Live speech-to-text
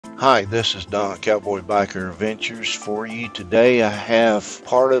Hi, this is Don, Cowboy Biker Adventures for you. Today I have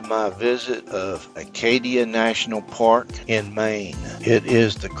part of my visit of Acadia National Park in Maine. It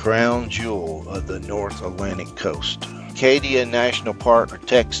is the crown jewel of the North Atlantic coast. Acadia National Park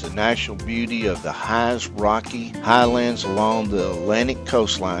protects the natural beauty of the highest rocky highlands along the Atlantic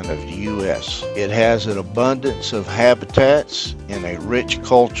coastline of the U.S. It has an abundance of habitats and a rich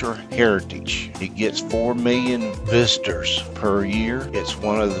culture heritage. It gets 4 million visitors per year. It's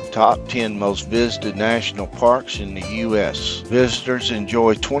one of the top 10 most visited national parks in the U.S. Visitors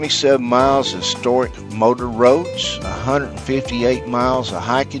enjoy 27 miles of historic motor roads, 158 miles of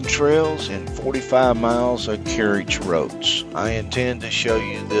hiking trails, and 45 miles of carriage roads. I intend to show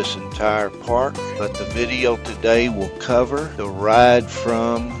you this entire park, but the video today will cover the ride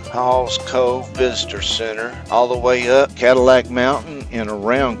from Halls Cove Visitor Center all the way up Cadillac Mountain and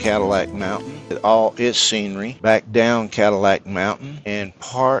around Cadillac Mountain, all its scenery, back down Cadillac Mountain, and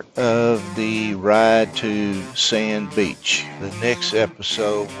part of the ride to Sand Beach. The next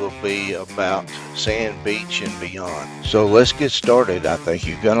episode will be about Sand Beach and beyond. So let's get started. I think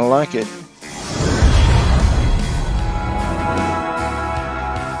you're gonna like it.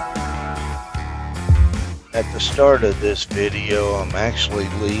 At the start of this video, I'm actually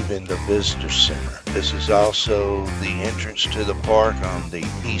leaving the visitor center. This is also the entrance to the park on the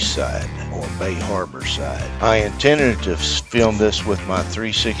east side, or Bay Harbor side. I intended to film this with my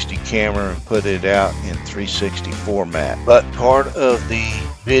 360 camera and put it out in 360 format, but part of the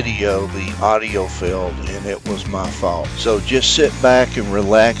video, the audio failed, and it was my fault. So just sit back and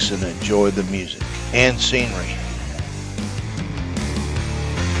relax and enjoy the music and scenery.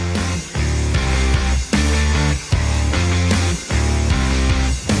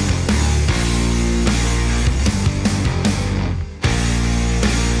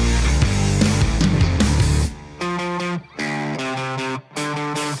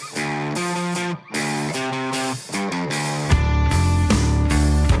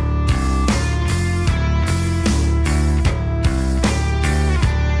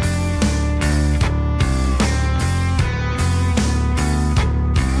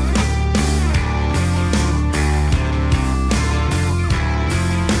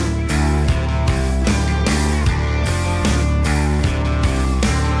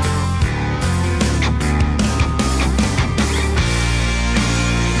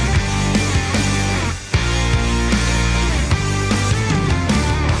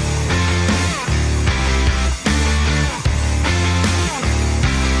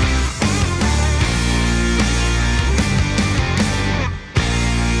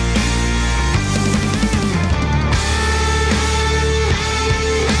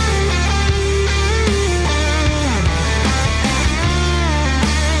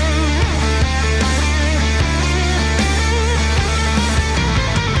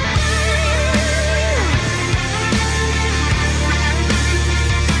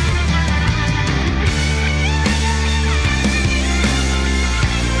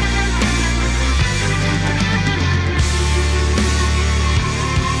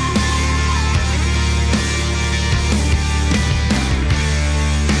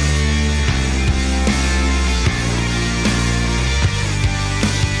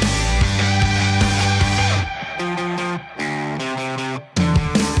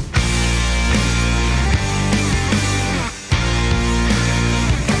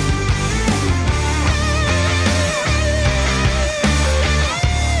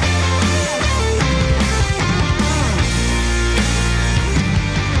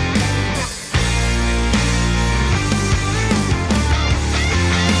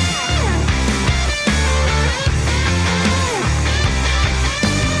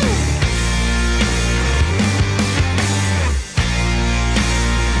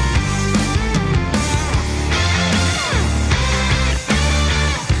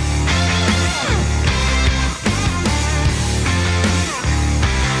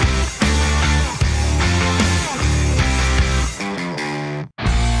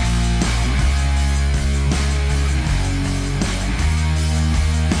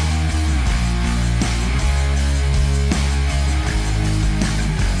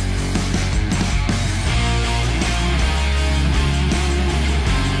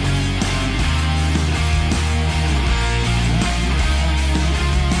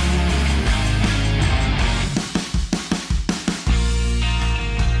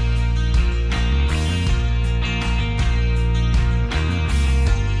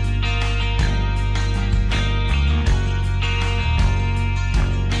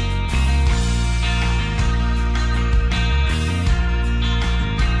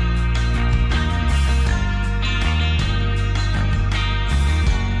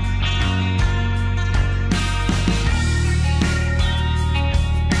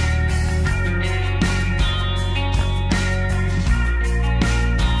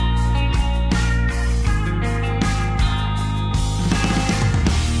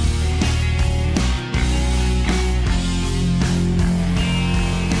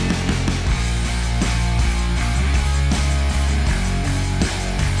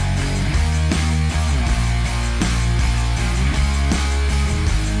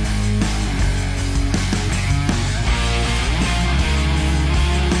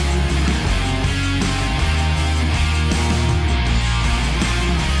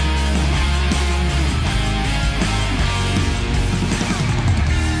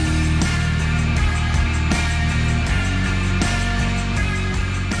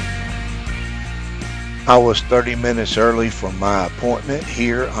 I was 30 minutes early for my appointment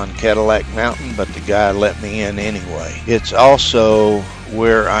here on Cadillac Mountain, but the guy let me in anyway. It's also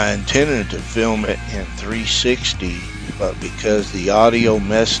where I intended to film it in 360, but because the audio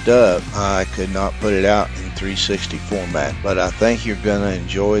messed up, I could not put it out in 360 format. But I think you're going to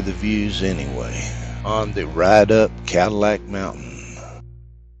enjoy the views anyway on the ride up Cadillac Mountain.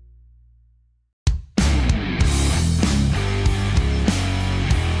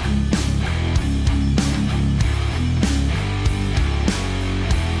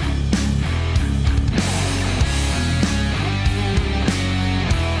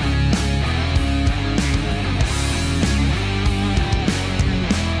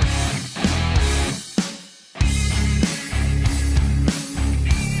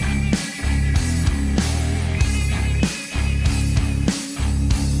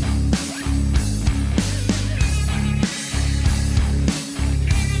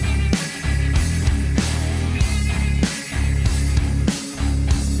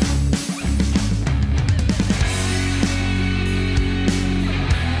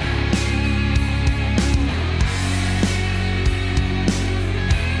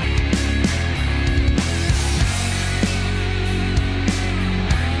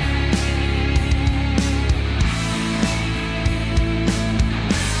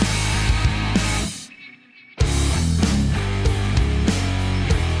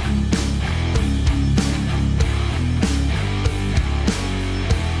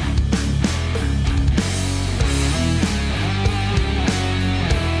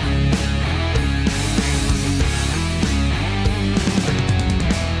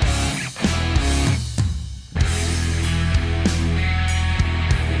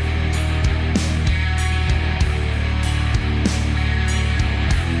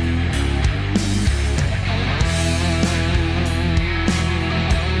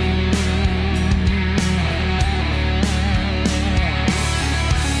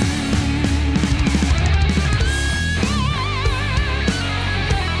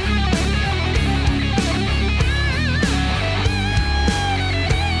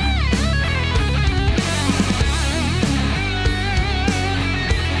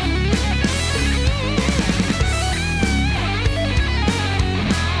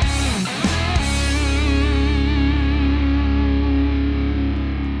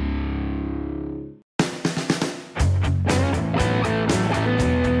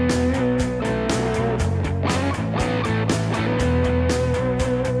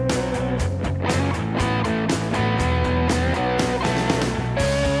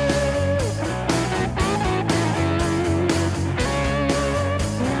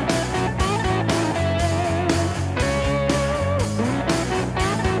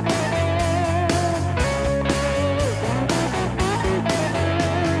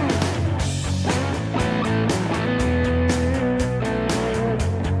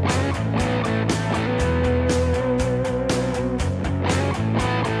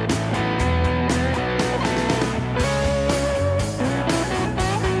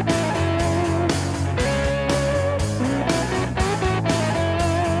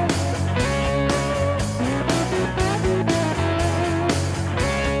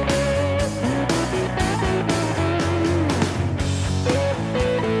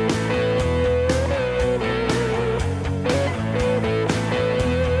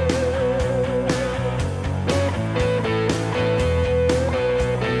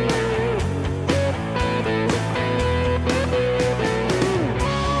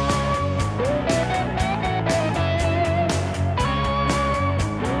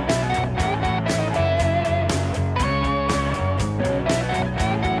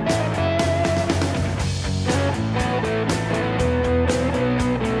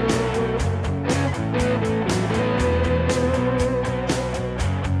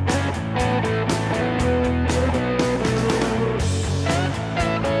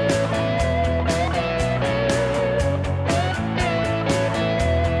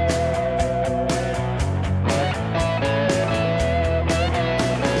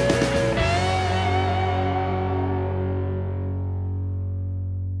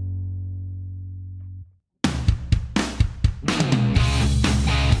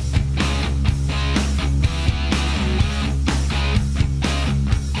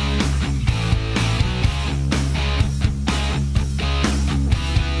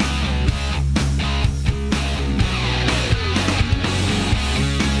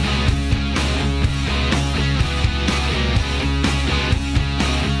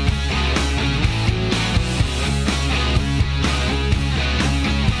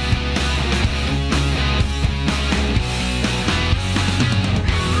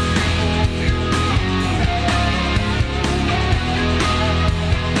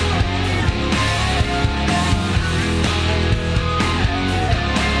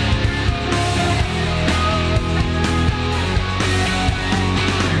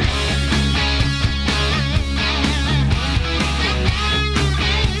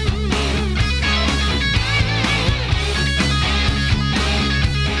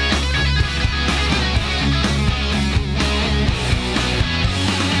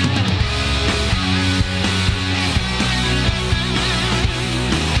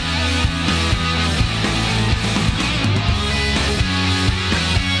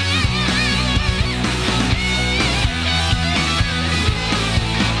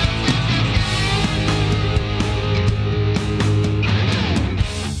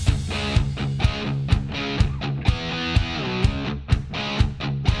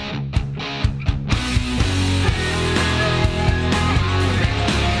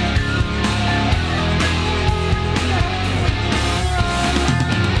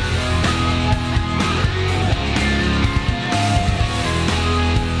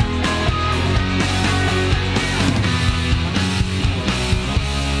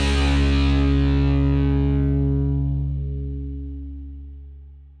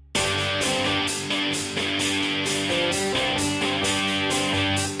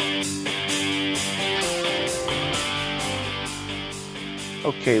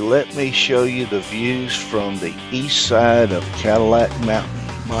 Okay, let me show you the views from the east side of Cadillac Mountain.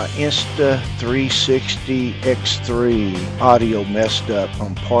 My Insta360 X3 audio messed up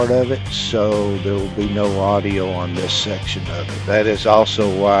on part of it, so there will be no audio on this section of it. That is also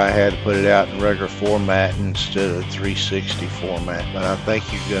why I had to put it out in regular format instead of 360 format, but I think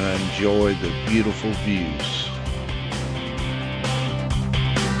you're going to enjoy the beautiful views.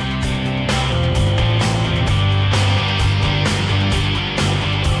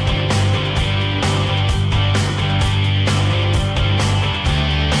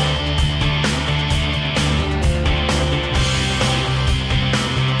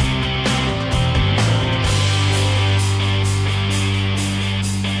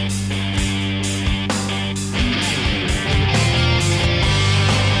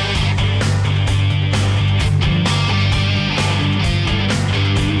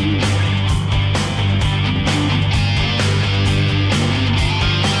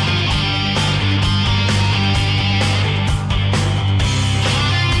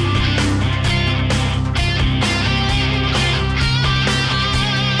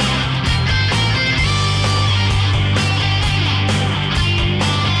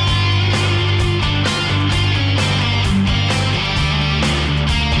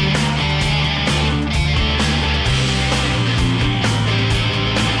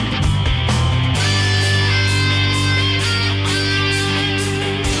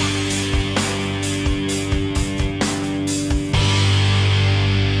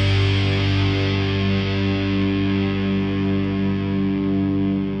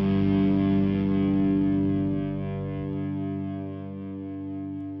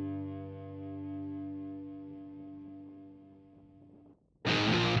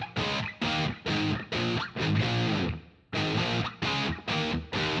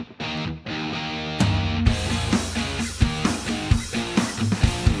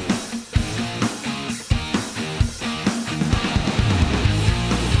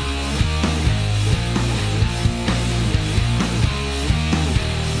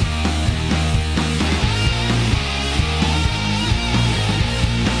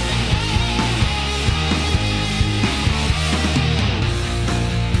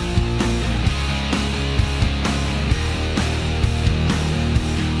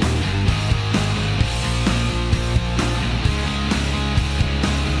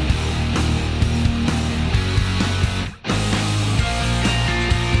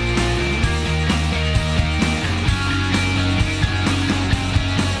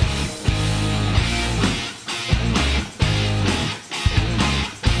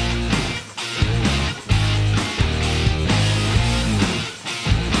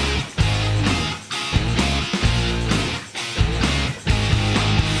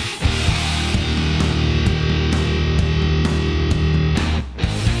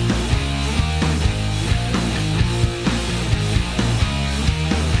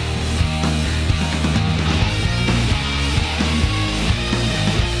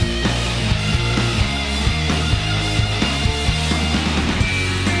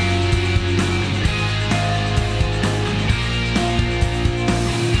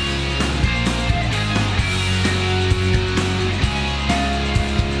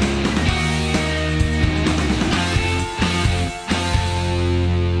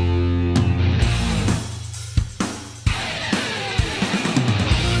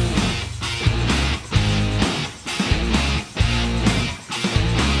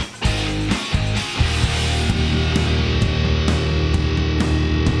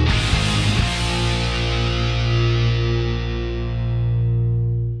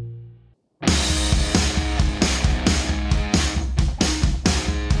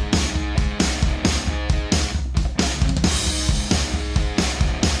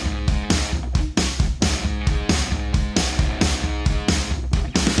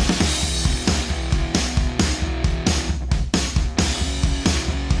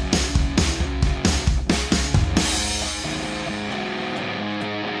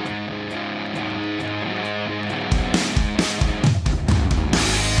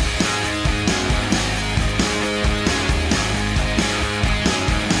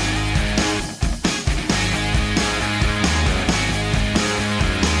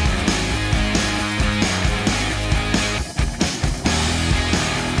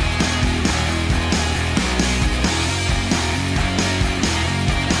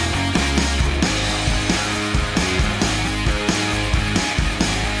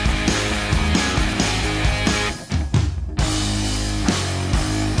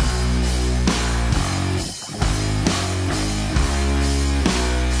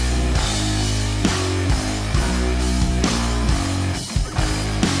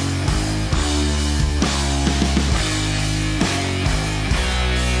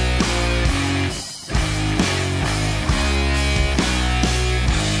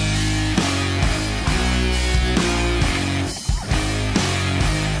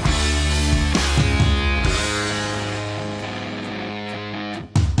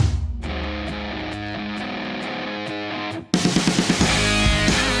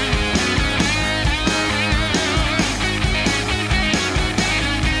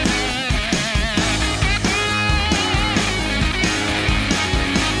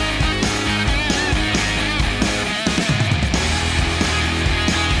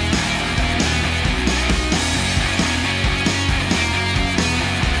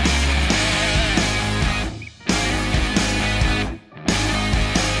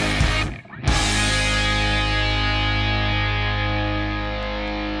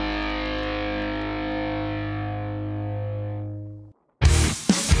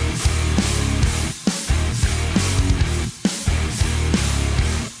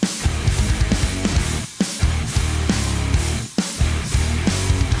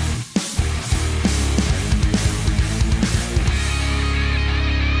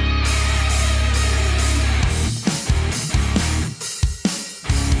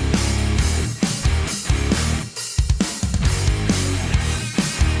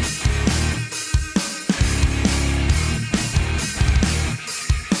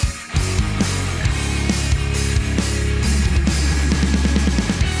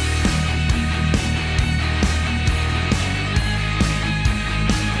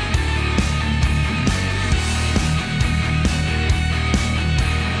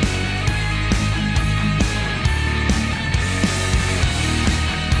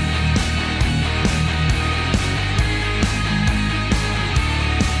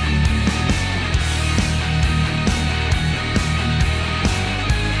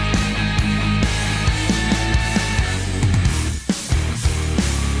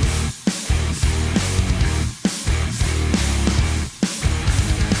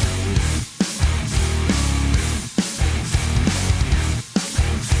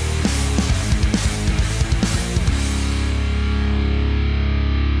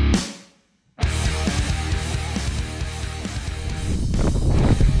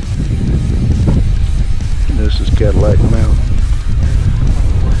 This is Cadillac Mountain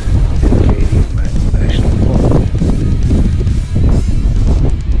in Acadia National Park.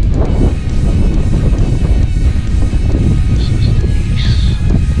 This is the east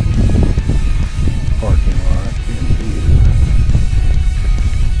parking lot in view.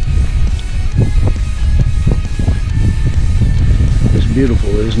 It's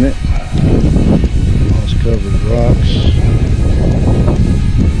beautiful, isn't it? Moss covered rocks.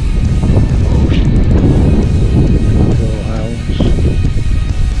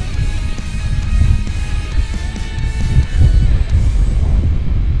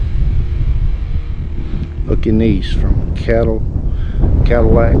 Looking east from Cadillac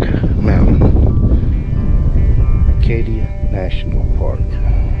Mountain, Acadia National Park.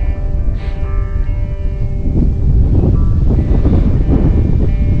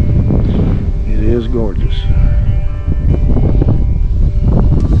 It is gorgeous.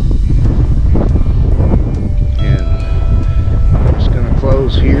 And it's going to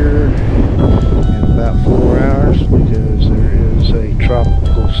close here in about 4 hours because there is a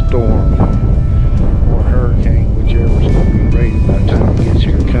tropical storm or hurricane, whichever is going to be rated by the time it gets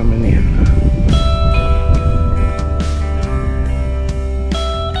here, coming in.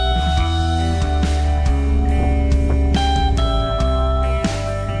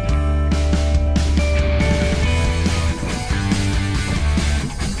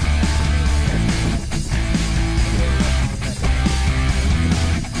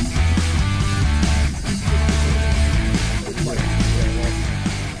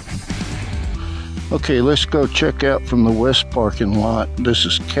 Okay, let's go check out from the west parking lot. This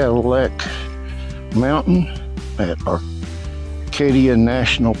is Cadillac Mountain at Acadia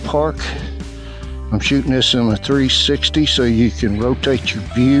National Park. I'm shooting this in a 360 so you can rotate your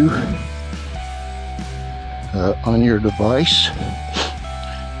view on your device.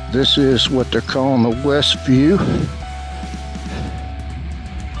 This is what they're calling the west view.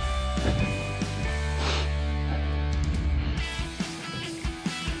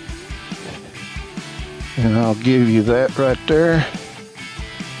 And I'll give you that right there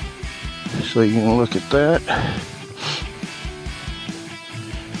so you can look at that.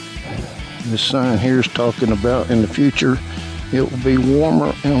 This sign here is talking about in the future it will be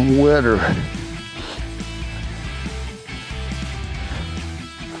warmer and wetter.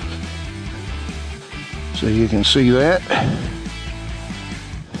 So you can see that.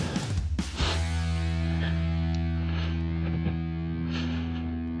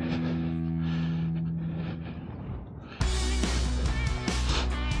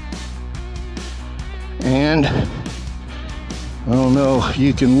 And I don't know,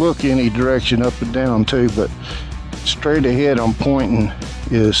 you can look any direction up and down too, but straight ahead I'm pointing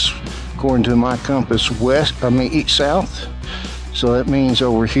is, according to my compass, east south. So that means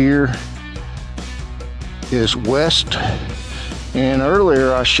over here is west. And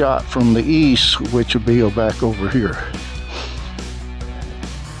earlier I shot from the east, which would be back over here.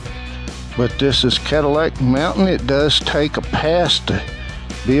 But this is Cadillac Mountain. It does take a pass to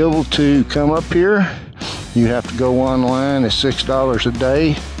be able to come up here. You have to go online. It's $6 a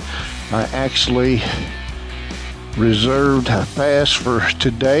day. I actually reserved a pass for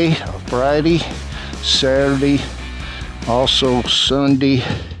today, Friday, Saturday, also Sunday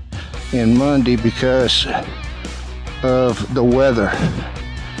and Monday because of the weather.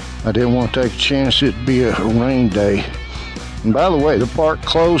 I didn't want to take a chance it'd be a rain day. And by the way, the park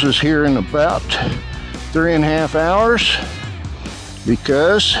closes here in about 3.5 hours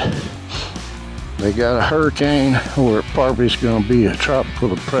because they got a hurricane, or it probably is going to be a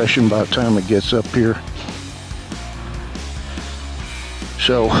tropical depression by the time it gets up here.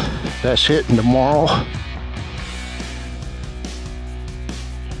 So that's hitting tomorrow.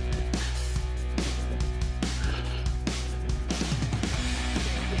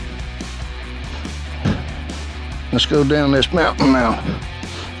 Let's go down this mountain now.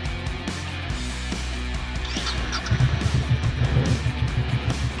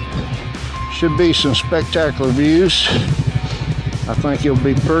 Should be some spectacular views. I think it'll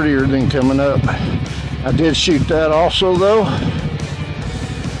be prettier than coming up. I did shoot that also though.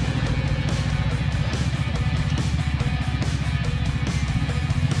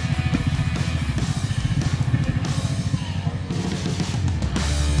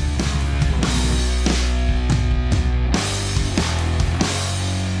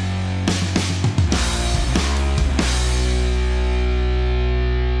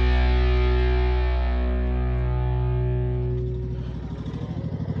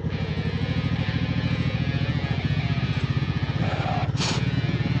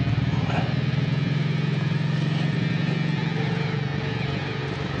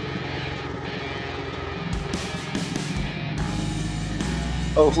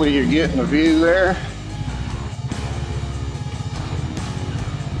 Hopefully you're getting a view there.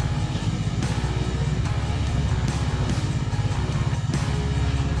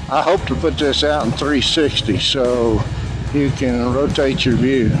 I hope to put this out in 360 so you can rotate your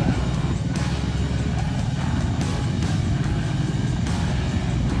view.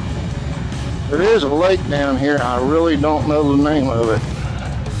 There is a lake down here. I really don't know the name of it.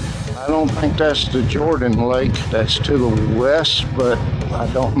 I don't think that's the Jordan Lake. That's to the west, but I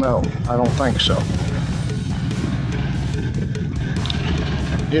don't know. I don't think so.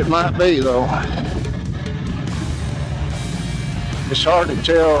 It might be though. It's hard to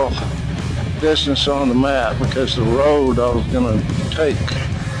tell distance on the map because the road I was gonna take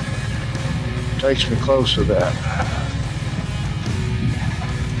takes me close to that.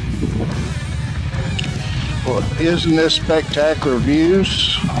 Well, isn't this spectacular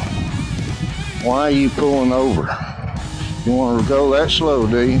views? Why are you pulling over? You want to go that slow,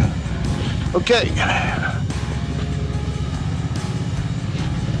 do you? Okay.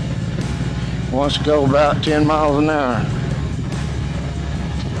 Wants to go about 10 miles an hour.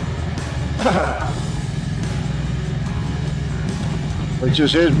 Which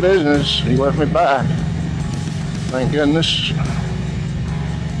is his business. He let me by. Thank goodness.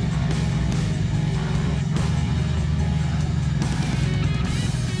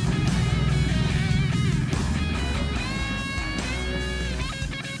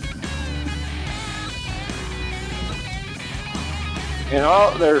 And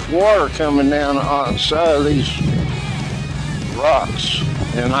there's water coming down on the side of these rocks.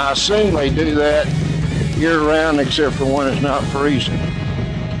 And I assume they do that year-round except for when it's not freezing.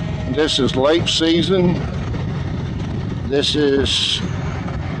 This is late season. This is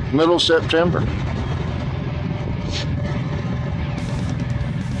middle September.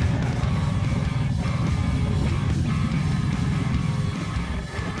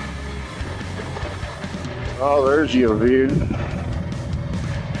 Oh, there's your view.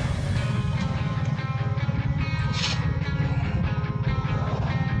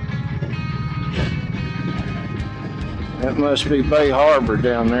 That must be Bay Harbor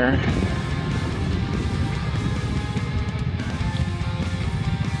down there.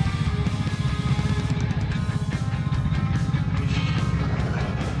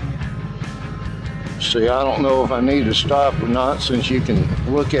 See, I don't know if I need to stop or not, since you can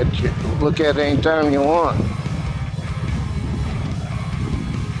look at it anytime you want.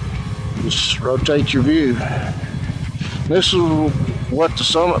 Just rotate your view. This is what the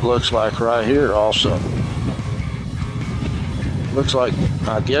summit looks like right here also. Looks like,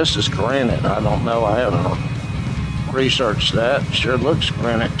 I guess it's granite. I don't know. I haven't researched that. Sure looks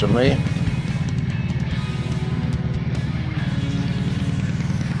granite to me.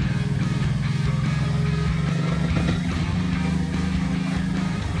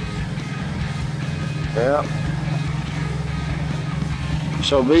 Yeah.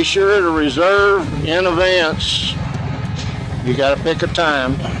 So be sure to reserve in advance. You got to pick a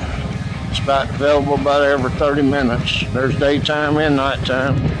time. It's available about every 30 minutes. There's daytime and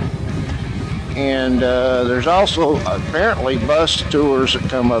nighttime. And there's also apparently bus tours that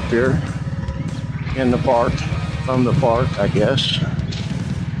come up here in the park, from the park, I guess.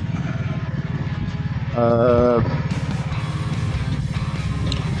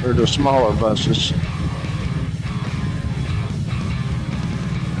 They're the smaller buses.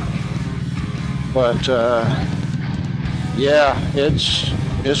 But yeah,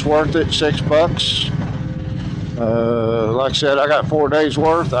 it's worth it, $6. Like I said, I got 4 days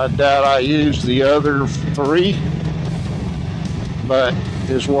worth. I doubt I used the other 3, but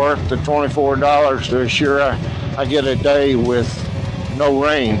it's worth the $24 to assure I get a day with no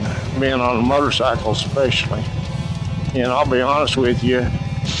rain, being on a motorcycle especially. And I'll be honest with you,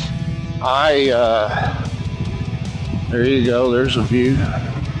 there you go, there's a view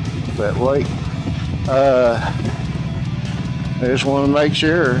of that lake. I just want to make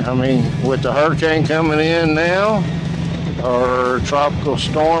sure, I mean, with the hurricane coming in now, or tropical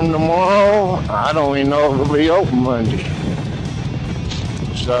storm tomorrow, I don't even know if it'll be open Monday.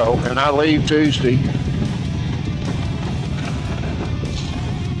 So, and I leave Tuesday.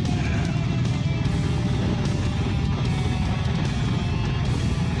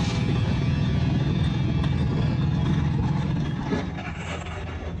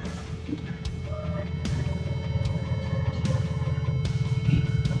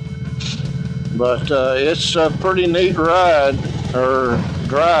 But it's a pretty neat ride, or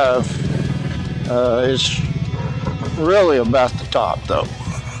drive. It's really about the top though.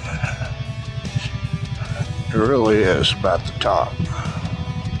 It really is about the top.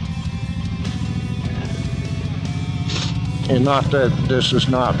 And And not that this is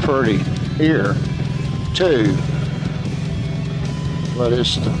not pretty here too, but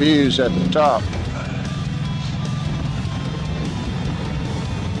it's the views at the top.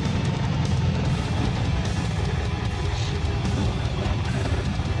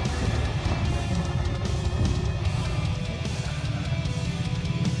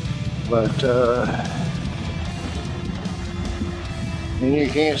 But and you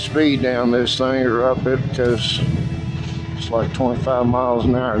can't speed down this thing or up it because it's like 25 miles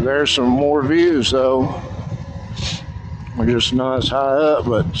an hour. There's some more views though. We're just not as high up,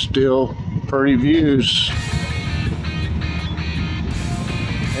 but still pretty views.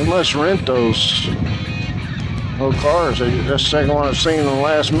 They must rent those little cars. That's the second one I've seen in the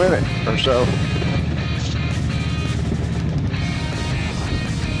last minute or so.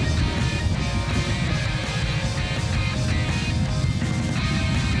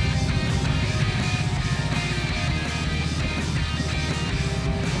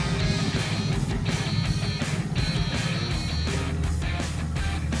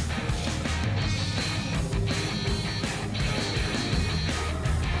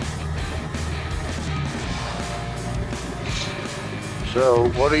 So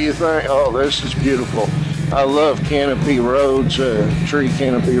what do you think? Oh, this is beautiful. I love canopy roads, tree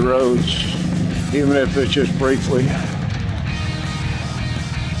canopy roads, even if it's just briefly.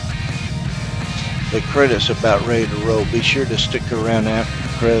 The credits about ready to roll. Be sure to stick around after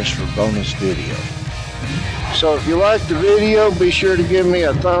the credits for bonus video. So if you like the video, be sure to give me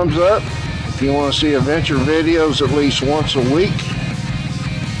a thumbs up. If you want to see adventure videos at least once a week,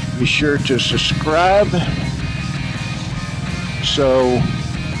 be sure to subscribe. So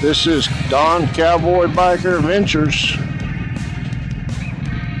this is Don Cowboy Biker Adventures.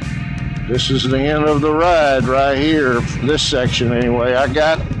 This is the end of the ride right here, this section anyway. I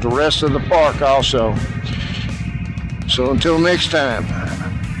got the rest of the park also. So until next time,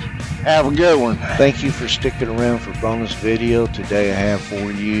 have a good one. Thank you for sticking around for bonus video. Today I have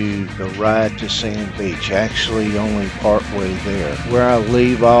for you the ride to Sand Beach. Actually only part way there. Where I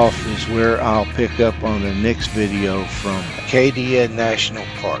leave off is where I'll pick up on the next video from Acadia National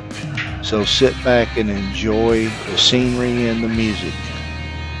Park. So sit back and enjoy the scenery and the music.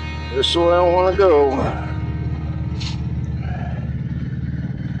 This is where I want to go.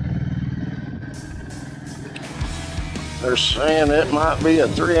 They're saying it might be a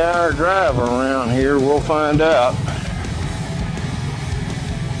 3-hour drive around here. We'll find out.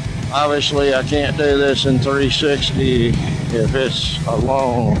 Obviously, I can't do this in 360 if it's a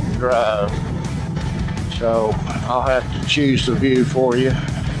long drive. So I'll have to choose the view for you.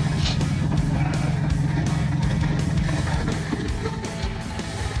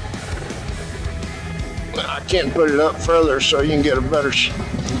 I can put it up further so you can get a better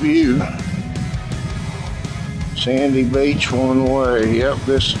view. Sandy Beach one way. Yep,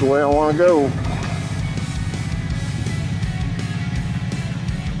 this is the way I want to go.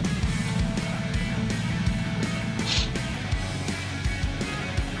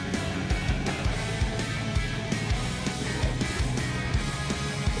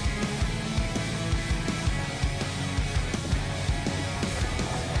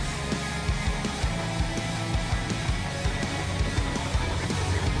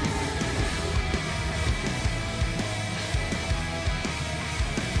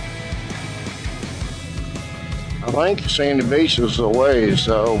 I think Sandy Beach is a ways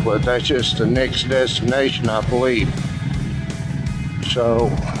though, but that's just the next destination, I believe. So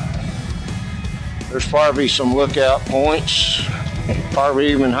there's probably some lookout points,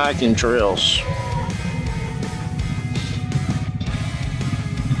 probably even hiking trails.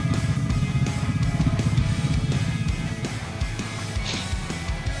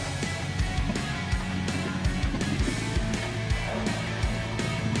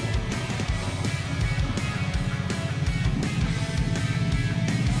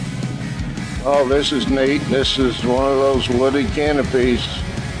 Oh, this is neat. This is one of those wooded canopies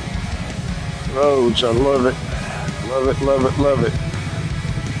roads. I love it. Love it, love it, love it.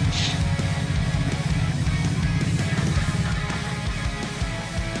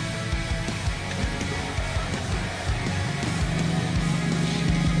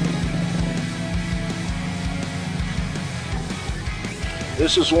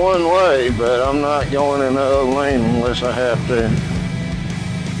 This is one way, but I'm not going in the other lane unless I have to.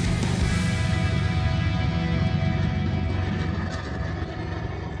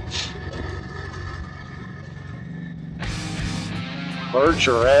 Birch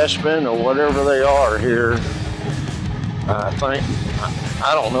or aspen or whatever they are here.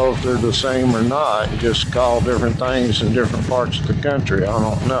 I don't know if they're the same or not, just call different things in different parts of the country. I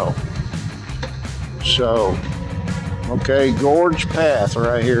don't know. So Okay, gorge path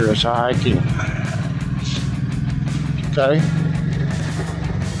right here is hiking. Okay.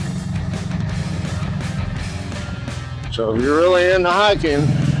 So if you're really into hiking,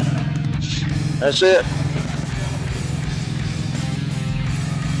 that's it.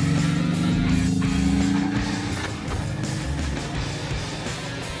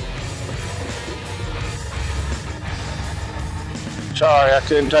 Sorry, I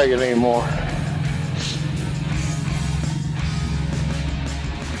couldn't take it anymore.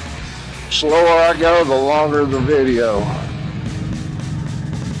 Slower I go, the longer the video.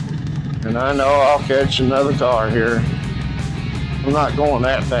 And I know I'll catch another car here. I'm not going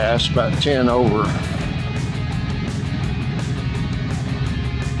that fast, about 10 over.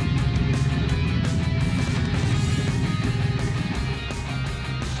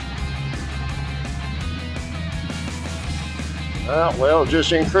 Well,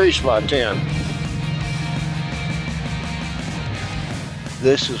 just increased by 10.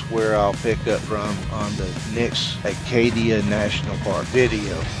 This is where I'll pick up from on the next Acadia National Park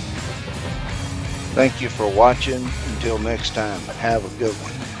video. Thank you for watching. Until next time, have a good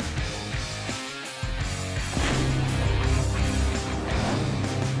one.